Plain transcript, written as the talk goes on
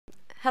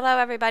Hello,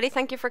 everybody.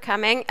 Thank you for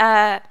coming.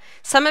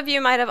 Some of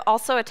you might have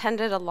also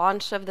attended a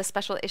launch of the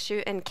special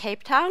issue in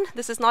Cape Town.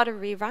 This is not a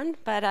rerun,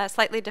 but a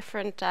slightly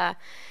different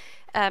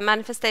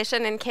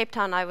manifestation. In Cape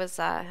Town, I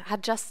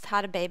had just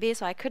had a baby,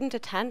 so I couldn't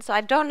attend. So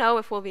I don't know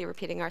if we'll be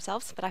repeating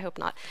ourselves, but I hope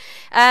not.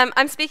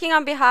 I'm speaking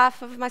on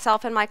behalf of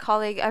myself and my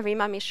colleague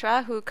Arima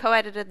Mishra, who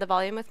co-edited the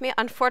volume with me.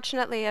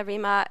 Unfortunately,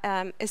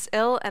 Arima is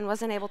ill and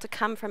wasn't able to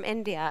come from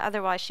India.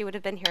 Otherwise, she would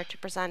have been here to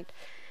present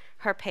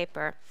her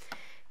paper.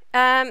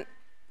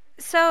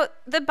 So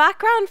the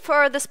background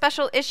for the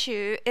special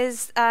issue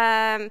is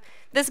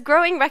this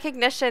growing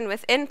recognition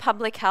within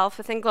public health,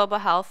 within global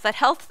health, that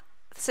health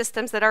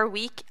systems that are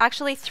weak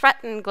actually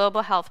threaten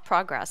global health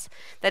progress,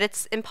 that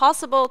it's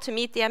impossible to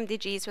meet the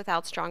MDGs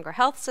without stronger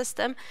health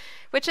system,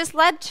 which has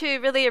led to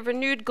really a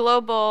renewed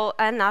global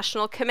and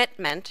national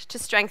commitment to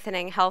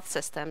strengthening health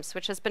systems,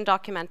 which has been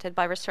documented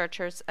by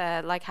researchers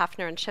like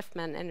Hafner and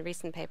Schiffman in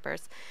recent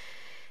papers.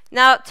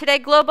 Now, today,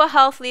 global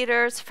health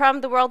leaders from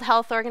the World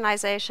Health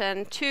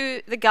Organization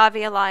to the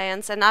Gavi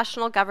Alliance and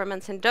national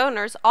governments and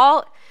donors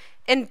all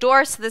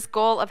endorse this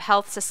goal of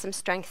health system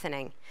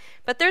strengthening.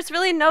 But there's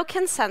really no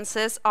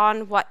consensus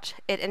on what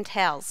it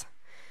entails.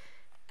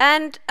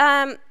 And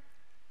our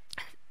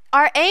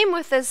aim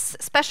with this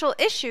special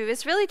issue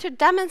is really to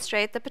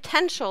demonstrate the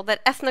potential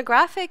that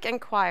ethnographic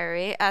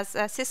inquiry, as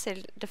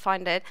Cecil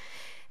defined it,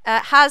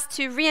 has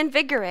to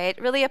reinvigorate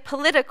really a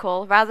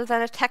political rather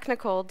than a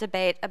technical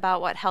debate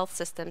about what health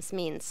systems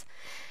means.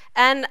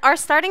 And our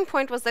starting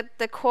point was that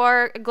the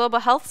core global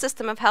health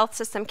system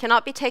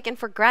cannot be taken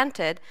for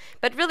granted,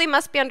 but really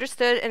must be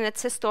understood in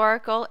its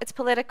historical, its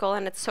political,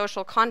 and its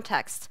social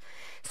context.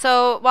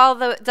 So while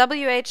the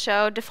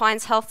WHO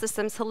defines health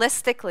systems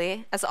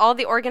holistically as all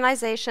the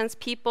organizations,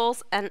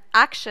 peoples, and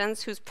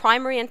actions whose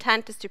primary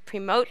intent is to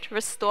promote,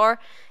 restore,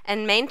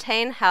 and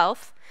maintain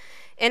health,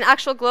 in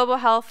actual global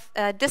health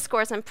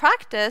discourse and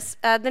practice,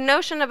 the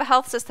notion of a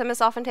health system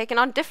is often taken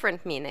on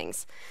different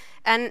meanings.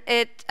 And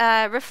it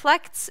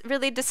reflects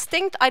really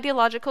distinct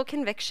ideological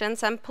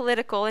convictions and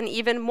political and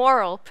even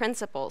moral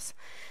principles.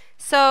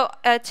 So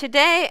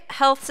today,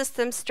 health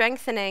system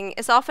strengthening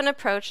is often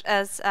approached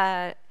as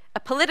a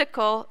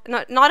political,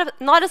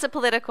 not as a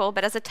political,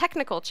 but as a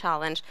technical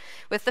challenge,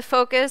 with the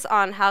focus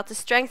on how to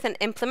strengthen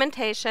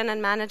implementation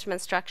and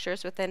management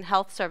structures within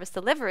health service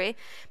delivery,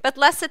 but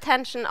less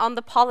attention on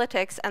the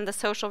politics and the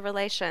social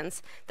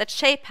relations that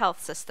shape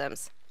health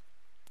systems.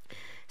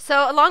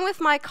 So along with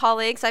my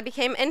colleagues, I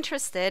became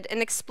interested in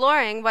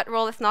exploring what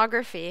role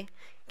ethnography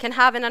can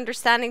have in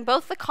understanding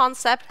both the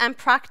concept and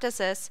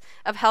practices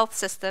of health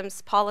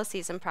systems,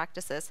 policies and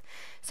practices.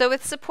 So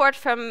with support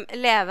from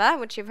Leve,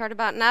 which you've heard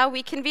about now,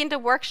 we convened a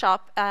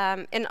workshop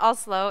in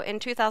Oslo in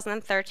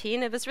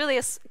 2013. It was really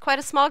quite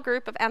a small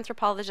group of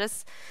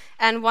anthropologists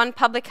and one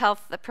public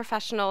health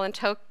professional and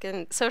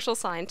token social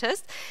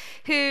scientist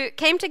who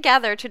came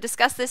together to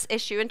discuss this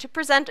issue and to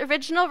present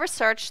original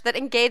research that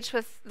engaged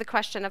with the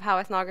question of how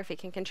ethnography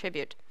can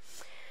contribute.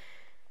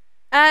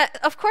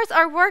 Of course,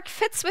 our work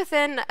fits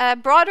within a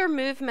broader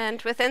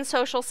movement within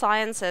social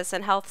sciences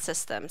and health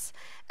systems.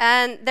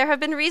 And there have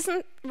been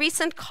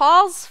recent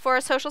calls for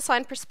a social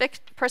science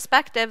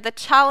perspective that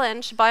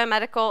challenge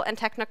biomedical and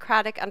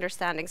technocratic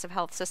understandings of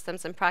health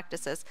systems and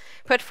practices,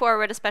 put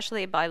forward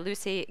especially by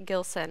Lucy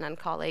Gilson and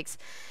colleagues.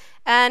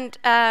 And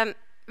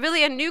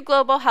really a new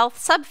global health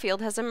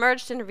subfield has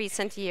emerged in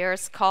recent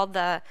years called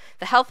the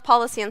Health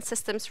Policy and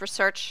Systems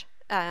Research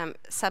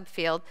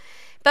subfield.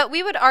 But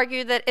we would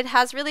argue that it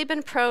has really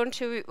been prone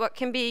to what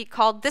can be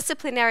called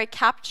disciplinary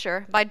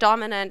capture by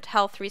dominant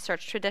health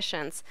research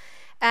traditions.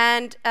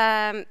 And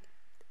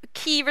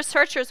key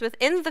researchers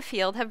within the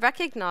field have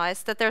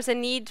recognized that there's a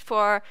need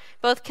for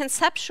both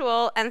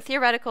conceptual and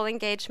theoretical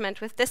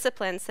engagement with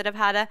disciplines that have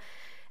had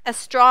a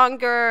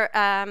stronger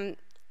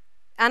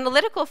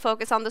analytical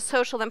focus on the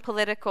social and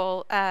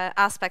political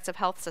aspects of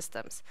health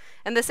systems.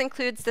 And this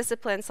includes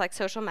disciplines like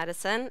social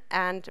medicine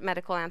and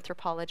medical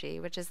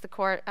anthropology, which is the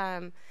core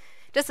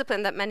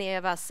discipline that many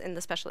of us in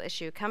the special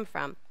issue come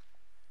from.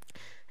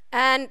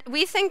 And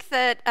we think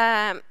that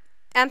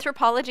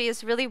anthropology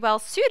is really well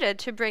suited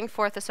to bring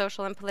forth a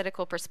social and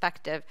political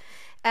perspective.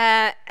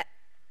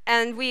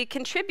 And we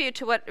contribute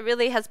to what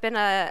really has been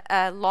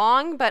a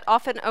long but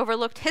often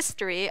overlooked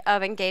history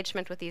of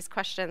engagement with these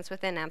questions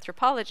within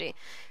anthropology.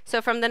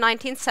 So from the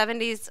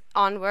 1970s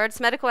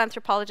onwards, medical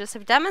anthropologists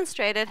have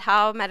demonstrated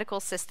how medical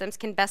systems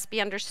can best be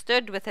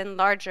understood within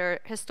larger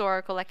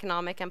historical,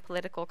 economic, and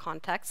political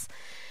contexts.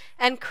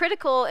 And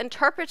critical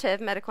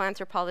interpretive medical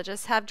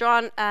anthropologists have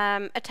drawn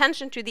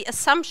attention to the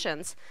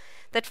assumptions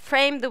that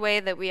frame the way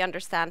that we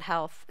understand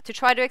health, to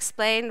try to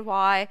explain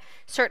why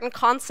certain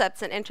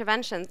concepts and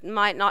interventions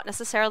might not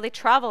necessarily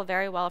travel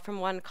very well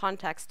from one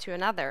context to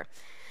another.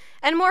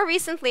 And more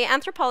recently,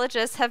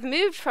 anthropologists have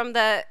moved from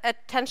the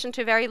attention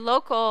to very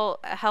local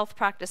health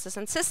practices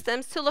and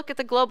systems to look at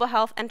the global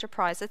health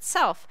enterprise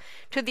itself,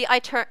 to the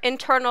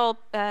internal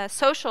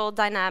social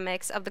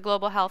dynamics of the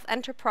global health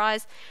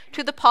enterprise,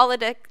 to the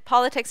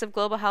politics of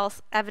global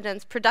health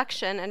evidence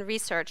production and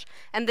research,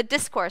 and the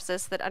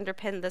discourses that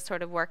underpin the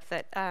sort of work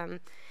that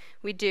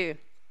we do.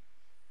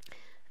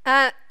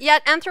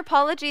 Yet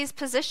anthropology's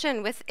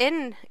position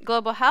within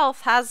global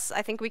health has,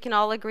 I think we can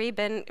all agree,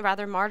 been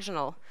rather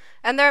marginal.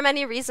 And there are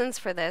many reasons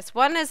for this.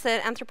 One is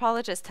that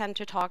anthropologists tend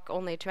to talk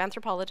only to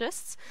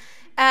anthropologists.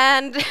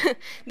 And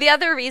the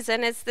other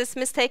reason is this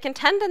mistaken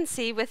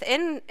tendency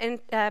within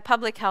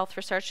public health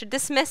research to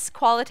dismiss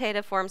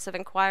qualitative forms of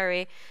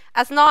inquiry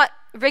as not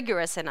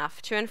rigorous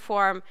enough to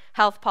inform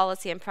health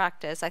policy and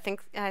practice. I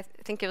think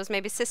it was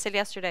maybe Sissel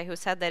yesterday who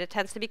said that it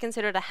tends to be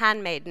considered a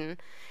handmaiden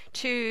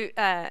to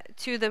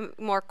the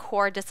more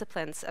core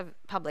disciplines of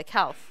public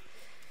health.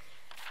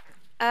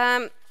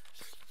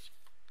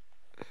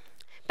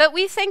 But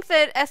we think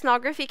that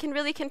ethnography can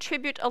really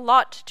contribute a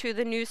lot to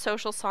the new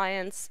social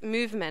science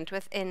movement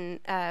within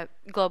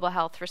global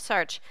health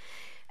research.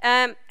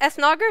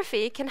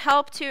 Ethnography can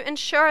help to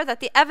ensure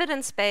that the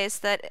evidence base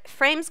that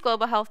frames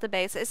global health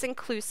debates is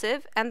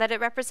inclusive and that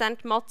it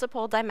represents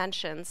multiple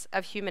dimensions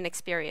of human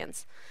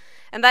experience.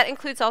 And that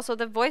includes also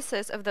the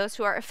voices of those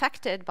who are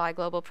affected by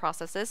global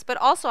processes, but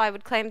also, I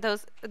would claim, the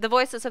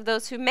voices of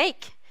those who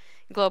make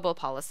global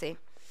policy.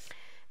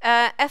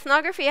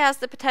 Ethnography has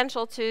the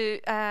potential to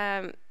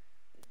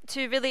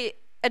really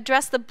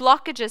address the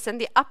blockages in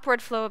the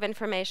upward flow of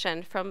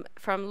information from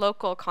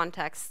local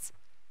contexts,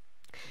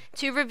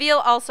 to reveal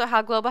also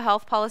how global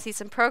health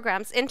policies and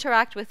programs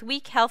interact with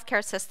weak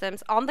healthcare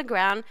systems on the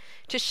ground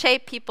to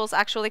shape people's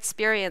actual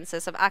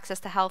experiences of access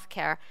to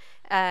healthcare,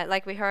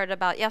 like we heard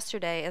about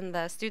yesterday in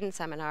the student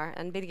seminar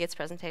and Birgit's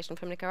presentation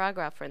from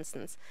Nicaragua, for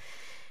instance.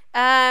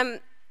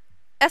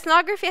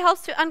 Ethnography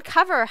helps to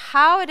uncover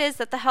how it is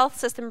that the health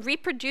system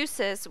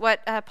reproduces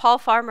what Paul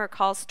Farmer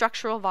calls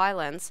structural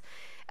violence,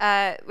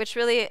 which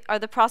really are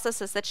the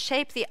processes that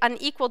shape the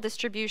unequal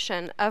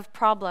distribution of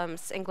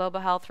problems in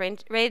global health,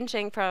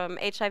 ranging from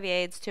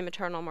HIV/AIDS to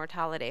maternal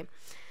mortality.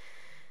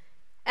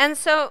 And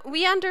so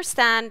we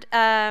understand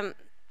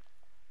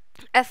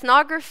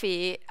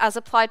ethnography as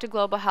applied to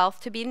global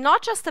health to be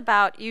not just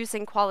about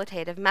using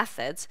qualitative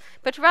methods,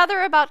 but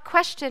rather about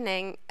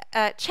questioning,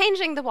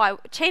 changing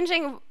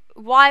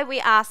why we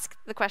ask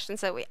the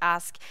questions that we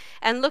ask,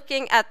 and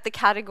looking at the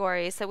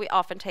categories that we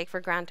often take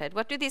for granted.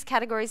 What do these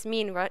categories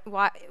mean?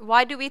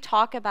 Why do we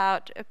talk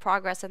about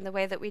progress in the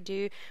way that we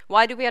do?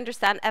 Why do we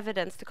understand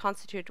evidence to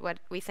constitute what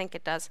we think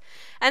it does?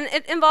 And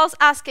it involves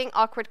asking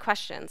awkward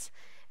questions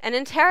and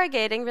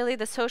interrogating really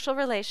the social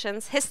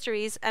relations,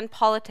 histories, and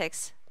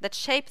politics that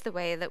shape the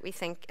way that we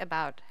think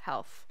about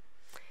health.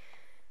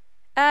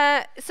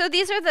 So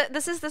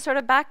this is the sort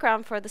of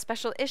background for the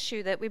special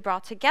issue that we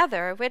brought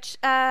together, which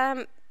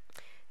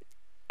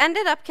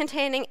ended up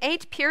containing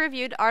 8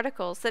 peer-reviewed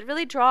articles that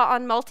really draw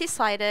on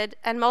multi-sided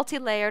and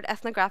multi-layered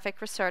ethnographic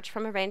research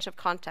from a range of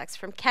contexts,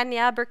 from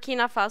Kenya,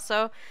 Burkina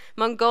Faso,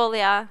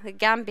 Mongolia,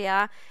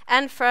 Gambia,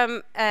 and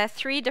from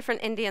 3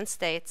 different Indian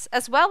states,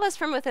 as well as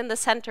from within the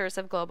centers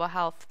of global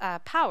health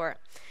power.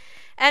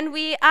 And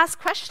we ask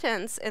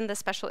questions in the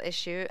special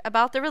issue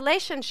about the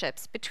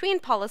relationships between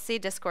policy,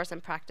 discourse,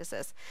 and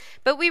practices.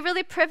 But we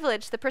really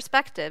privilege the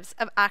perspectives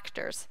of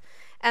actors.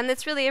 And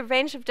it's really a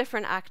range of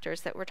different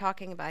actors that we're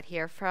talking about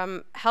here,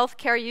 from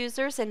healthcare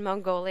users in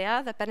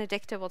Mongolia, that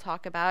Benedicta will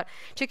talk about,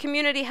 to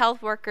community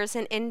health workers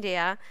in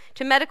India,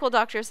 to medical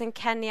doctors in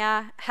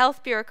Kenya,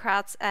 health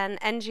bureaucrats and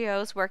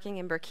NGOs working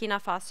in Burkina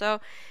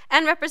Faso,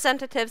 and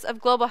representatives of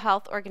global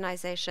health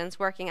organizations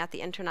working at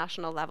the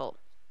international level.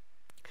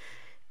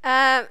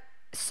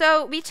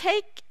 So we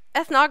take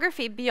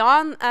ethnography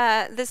beyond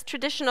this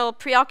traditional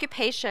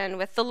preoccupation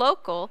with the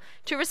local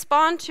to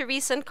respond to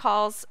recent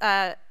calls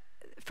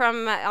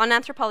on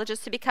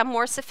anthropologists to become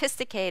more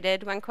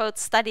sophisticated when, quote,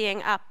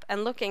 studying up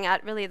and looking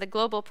at really the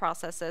global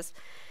processes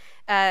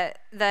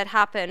that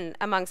happen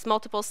amongst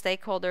multiple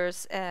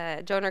stakeholders,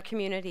 donor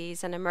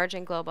communities, and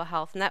emerging global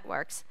health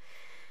networks.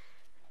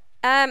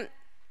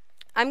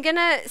 I'm going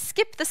to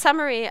skip the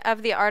summary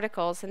of the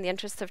articles in the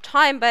interest of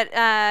time, but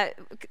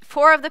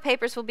 4 of the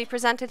papers will be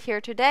presented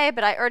here today,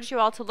 but I urge you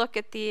all to look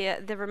at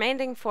the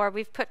remaining 4.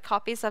 We've put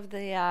copies of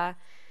the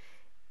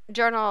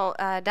journal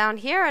down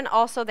here, and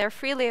also they're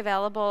freely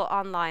available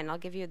online. I'll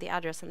give you the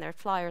address, and there are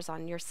flyers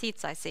on your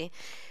seats, I see.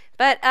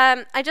 But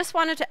I just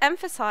wanted to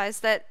emphasize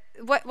that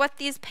what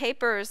these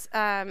papers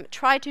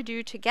try to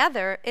do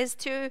together is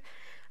to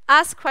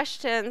ask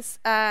questions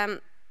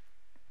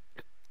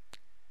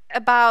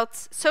about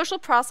social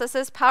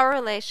processes, power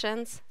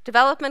relations,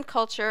 development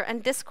culture,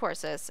 and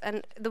discourses,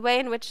 and the way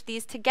in which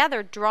these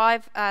together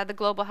drive the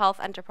global health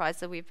enterprise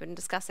that we've been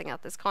discussing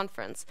at this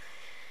conference.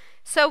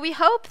 So we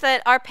hope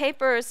that our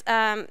papers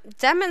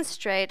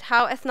demonstrate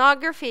how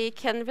ethnography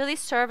can really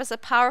serve as a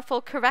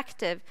powerful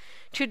corrective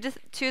to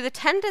the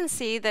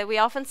tendency that we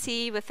often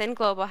see within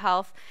global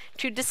health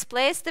to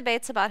displace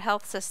debates about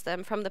health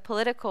system from the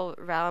political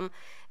realm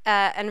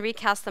and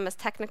recast them as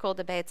technical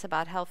debates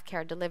about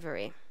healthcare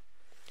delivery.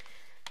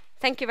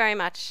 Thank you very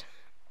much.